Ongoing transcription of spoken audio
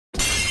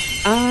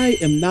I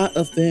am not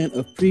a fan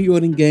of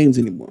pre-ordering games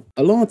anymore.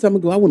 A long time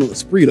ago, I went on a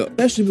spree though,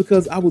 especially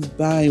because I was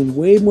buying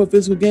way more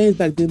physical games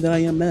back then than I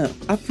am now.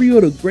 I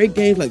pre-ordered great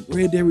games like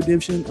Red Dead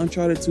Redemption,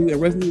 Uncharted 2, and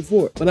Resident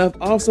Evil 4, but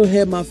I've also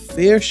had my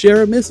fair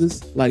share of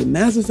misses like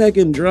Mass Effect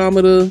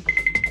Andromeda.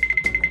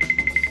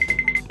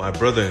 My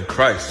brother in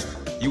Christ,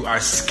 you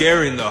are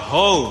scaring the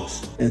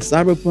hoes. And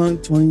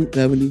Cyberpunk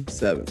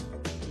 2077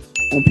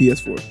 on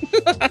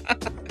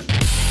PS4.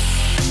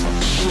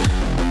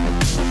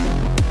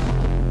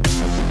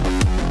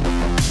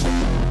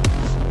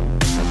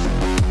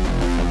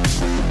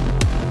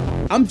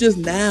 I'm just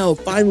now,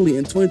 finally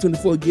in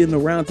 2024, getting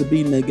around to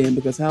beating that game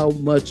because how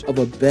much of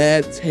a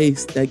bad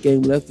taste that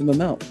game left in my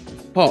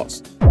mouth.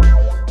 Pause.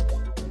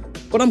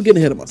 But I'm getting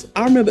ahead of myself.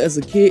 I remember as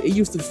a kid, it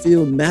used to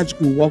feel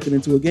magical walking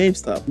into a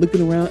GameStop,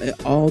 looking around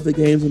at all the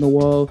games on the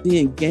wall,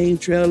 seeing game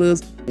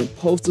trailers and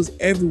posters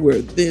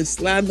everywhere, then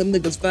sliding them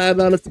niggas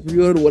 $5 to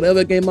pre-order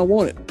whatever game I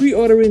wanted.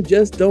 Pre-ordering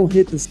just don't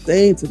hit the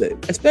same today,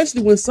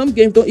 especially when some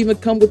games don't even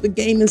come with the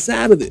game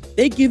inside of it.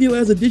 They give you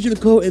as a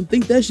digital code and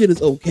think that shit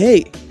is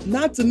okay.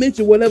 Not to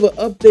mention whatever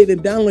update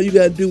and download you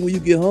gotta do when you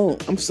get home.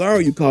 I'm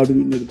sorry you Call of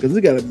Duty nigga, because it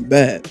gotta be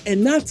bad.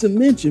 And not to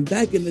mention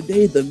back in the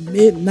day, the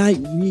midnight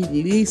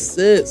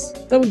releases.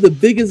 Some of the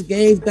biggest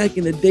games back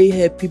in the day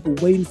had people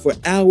waiting for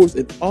hours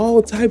in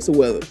all types of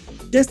weather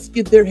just to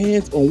get their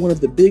hands on one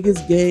of the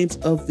biggest games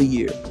of the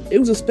year. It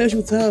was a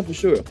special time for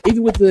sure.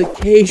 Even with the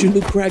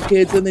occasional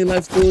crackheads telling their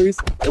life stories,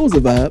 it was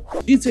a vibe.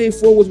 GTA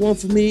 4 was one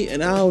for me,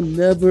 and I'll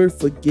never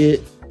forget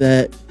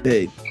that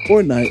day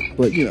or night,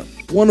 but you know,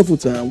 wonderful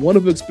time,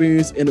 wonderful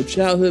experience, and a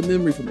childhood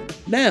memory for me.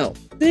 Now,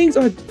 things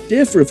are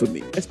different for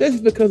me,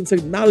 especially because of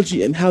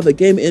technology and how the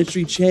game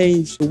industry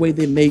changed the way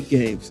they make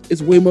games.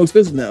 It's way more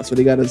expensive now, so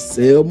they gotta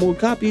sell more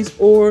copies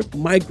or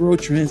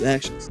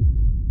microtransactions.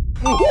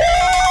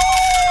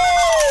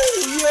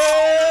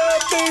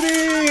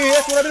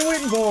 That's what I've been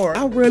waiting for.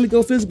 I rarely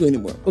go physical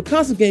anymore. But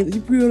console games, if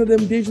you pre-order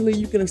them digitally,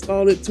 you can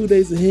install it 2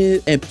 days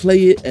ahead and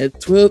play it at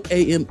 12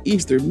 a.m.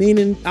 Eastern,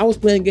 meaning I was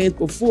playing games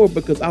before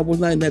because I was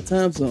not in that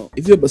time zone.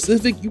 If you're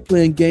Pacific, you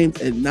playing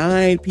games at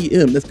 9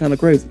 p.m. That's kind of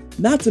crazy.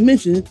 Not to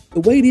mention,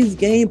 the way these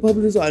game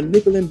publishers are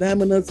nickel and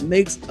diming us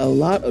makes a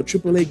lot of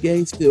AAA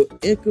games feel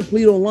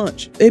incomplete on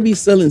launch. They be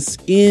selling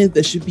skins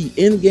that should be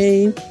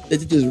in-game that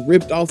you just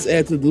ripped off to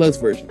add to the deluxe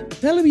version.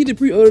 Telling me to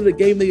pre-order the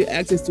game they get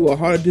access to a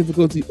harder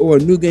difficulty or a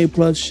new game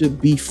plus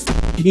should be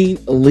f***ing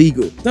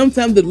illegal.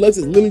 Sometimes the deluxe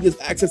is literally just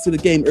access to the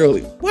game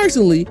early.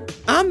 Personally,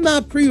 I'm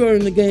not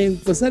pre-ordering the game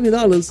for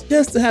 $70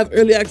 just to have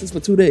early access for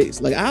 2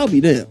 days. Like, I'll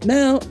be damned.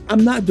 Now,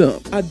 I'm not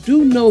dumb. I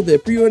do know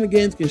that pre-ordering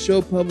games can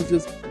show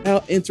publishers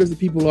how interested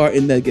people are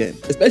in that game.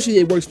 Especially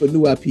it works for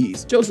new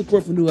IPs. Show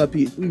support for new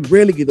IPs. We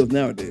rarely get those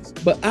nowadays.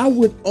 But I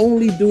would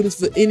only do this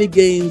for any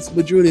games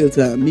majority of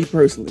the time, me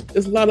personally.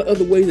 There's a lot of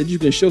other ways that you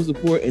can show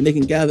support and they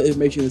can gather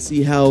information to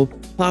see how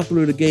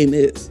popular the game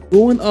is.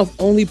 Going off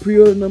only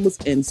pre-order numbers,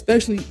 and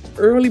especially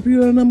early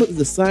pre-order numbers, is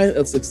a sign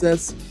of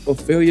success or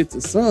failure to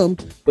some,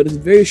 but it's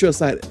very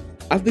short-sighted.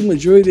 I think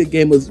majority of the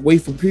gamers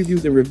wait for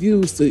previews and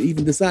reviews to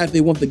even decide if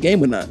they want the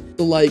game or not.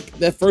 So like,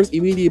 that first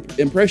immediate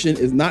impression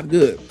is not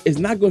good. It's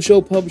not gonna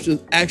show publishers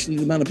actually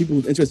the amount of people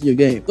who's interested in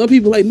your game. Some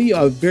people like me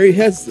are very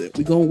hesitant.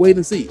 We're gonna wait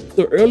and see.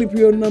 So early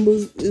pre-order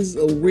numbers is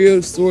a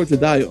real sword to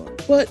die on.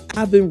 But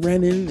I've been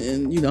ranting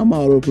and you know, I'm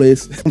all over the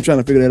place. I'm trying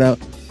to figure that out.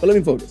 But let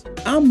me focus.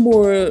 I'm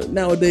more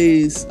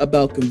nowadays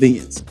about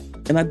convenience.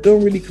 And I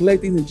don't really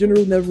collect these in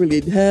general, never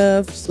really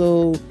have,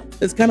 so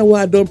that's kind of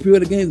why I don't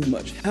pre-order games as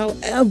much.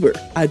 However,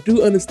 I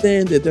do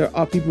understand that there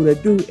are people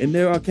that do, and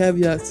there are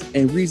caveats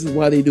and reasons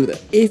why they do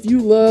that. If you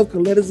love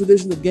collector's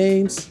editions of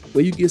games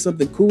where you get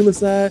something cool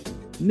inside,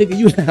 nigga,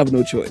 you have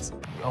no choice.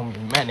 You owe me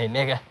money,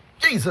 nigga.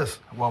 Jesus,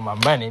 I want my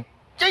money.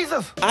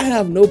 Jesus! I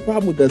have no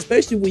problem with that,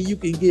 especially when you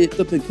can get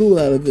something cool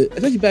out of it.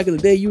 Especially back in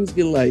the day, you was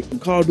getting like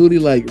Call of Duty,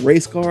 like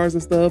race cars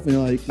and stuff,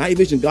 and like night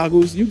vision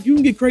goggles. You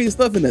can get crazy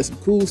stuff in there, some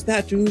cool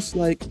statues,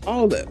 like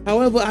all that.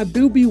 However, I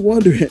do be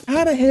wondering,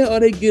 how the hell are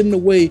they getting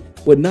away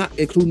with not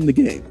including the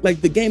game?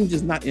 Like, the game is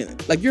just not in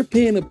it. Like, you're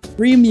paying a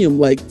premium,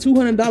 like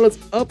 $200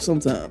 up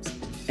sometimes,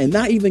 and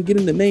not even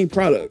getting the main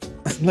product.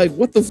 Like,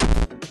 what the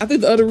f? I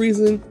think the other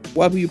reason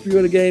why we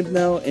pre-order games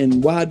now,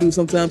 and why I do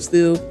sometimes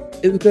still,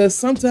 is because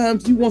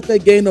sometimes you want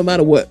that game no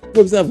matter what. For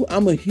example,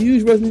 I'm a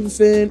huge Resident Evil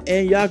fan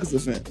and Yakuza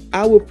fan.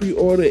 I would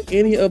pre-order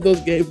any of those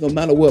games no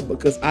matter what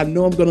because I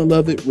know I'm gonna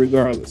love it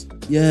regardless.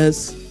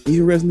 Yes,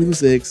 even Resident Evil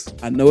 6,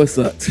 I know it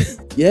sucked.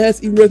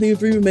 Yes, even Resident Evil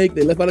 3 Remake,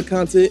 they left out of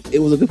content. It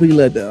was a complete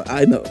letdown,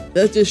 I know.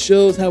 That just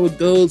shows how it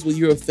goes when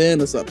you're a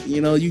fan of something.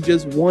 You know, you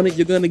just want it,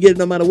 you're gonna get it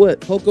no matter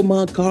what.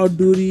 Pokemon, Call of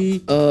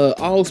Duty,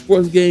 all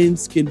sports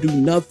games can do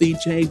nothing,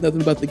 change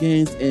nothing about the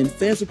games, and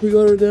fans will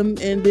pre-order them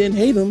and then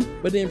hate them,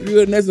 but then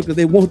pre-order next one because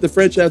they want the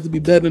franchise to be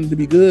better and to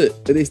be good,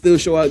 but they still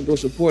show out and go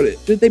support it.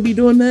 Should they be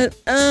doing that?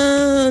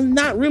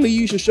 Not really.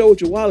 You should show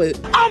with your wallet.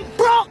 I'm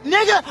broke,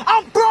 nigga!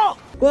 I'm broke!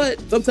 But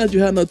sometimes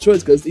you have no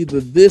choice because either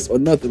this or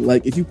nothing.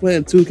 Like if you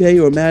playing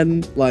 2K or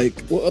Madden,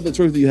 like what other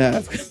choice do you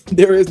have?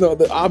 There is no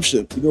other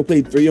option. You gonna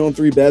play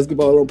 3-on-3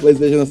 basketball on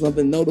PlayStation or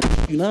something? No,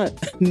 you're not.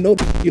 No,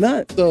 you're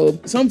not. So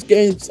some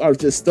games are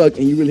just stuck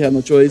and you really have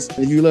no choice.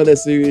 And if you love that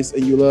series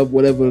and you love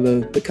whatever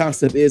the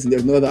concept is and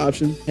there's no other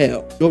option,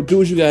 hell, go do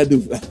what you gotta do.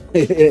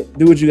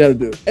 Do what you gotta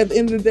do. At the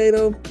end of the day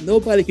though,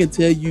 nobody can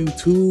tell you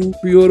to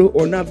pre-order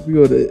or not to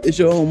pre-order. It's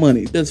your own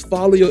money. Just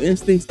follow your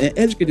instincts and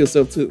educate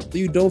yourself too. So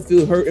you don't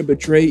feel hurt and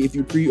betrayed if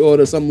you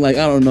pre-order something like,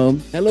 I don't know,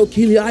 Hello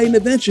Kitty Island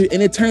Adventure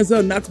and it turns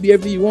out not to be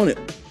everything you wanted.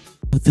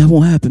 But that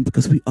won't happen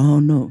because we all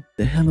know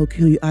that Hello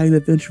Kitty Island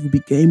Adventure will be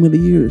Game of the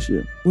Year this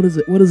year. What is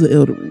it? What is an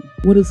Elden Ring?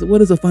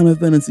 What is a Final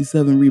Fantasy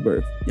VII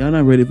Rebirth? Y'all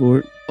not ready for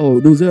it. Oh,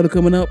 new Zelda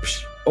coming up.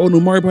 Psh. Oh, new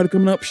Mario Party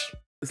coming up. Psh.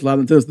 It's a lot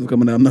of Nintendo stuff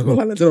coming out. I'm not gonna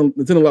lie.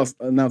 Nintendo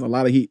announced a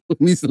lot of heat. Let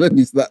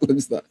me stop.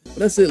 But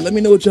that's it. Let me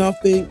know what y'all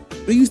think.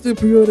 Do you still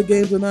pre-order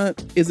games or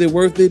not? Is it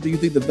worth it? Do you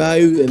think the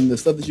value and the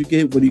stuff that you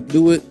get when you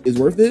do it is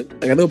worth it?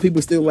 Like I know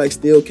people still like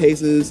steal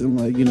cases and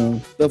like, you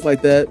know, stuff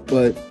like that.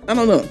 But I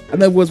don't know. I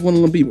never was one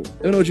of them people.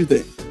 Let me know what you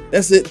think.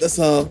 That's it. That's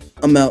all.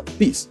 I'm out.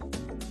 Peace.